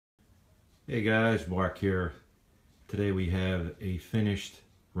Hey guys, Mark here. Today we have a finished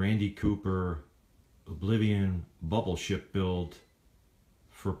Randy Cooper Oblivian Bubbleship build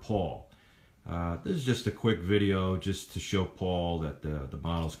for Paul. This is just a quick video just to show Paul that the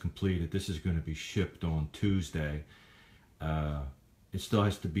model's completed. This is going to be shipped on Tuesday. It still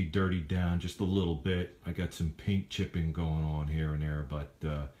has to be dirtied down just a little bit. I got some paint chipping going on here and there, but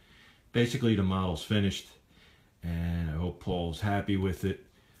basically the model's finished and I hope Paul's happy with it.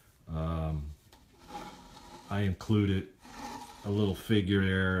 I included a little figure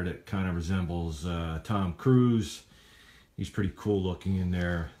there that kind of resembles Tom Cruise. He's pretty cool looking in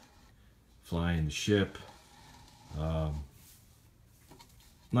there, flying the ship.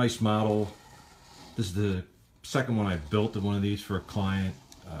 Nice model. This is the second one I built of one of these for a client,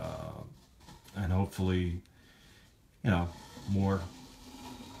 and hopefully, you know, more.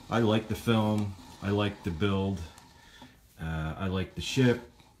 I like the film, I like the build, I like the ship.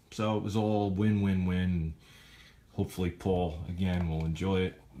 So it was all win-win-win. Hopefully Paul, again, will enjoy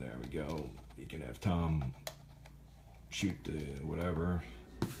it. There we go. You can have Tom shoot the whatever.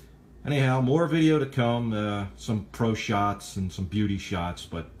 Anyhow, more video to come. Some pro shots and some beauty shots.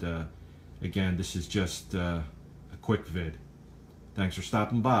 But again, this is just a quick vid. Thanks for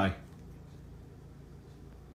stopping by.